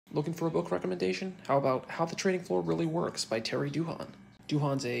Looking for a book recommendation? How about How the Trading Floor Really Works by Terry Duhan?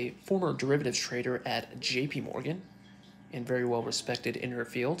 Duhan's a former derivatives trader at JP Morgan and very well respected in her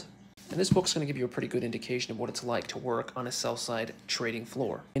field. And this book's going to give you a pretty good indication of what it's like to work on a sell-side trading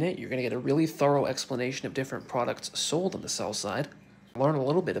floor. In it, you're going to get a really thorough explanation of different products sold on the sell side, learn a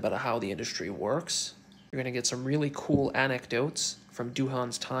little bit about how the industry works. You're going to get some really cool anecdotes from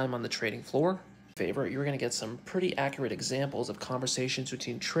Duhan's time on the trading floor. You're going to get some pretty accurate examples of conversations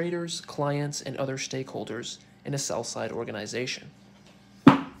between traders, clients, and other stakeholders in a sell-side organization.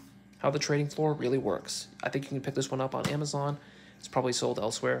 How the trading floor really works. I think you can pick this one up on Amazon. It's probably sold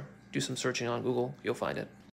elsewhere. Do some searching on Google, you'll find it.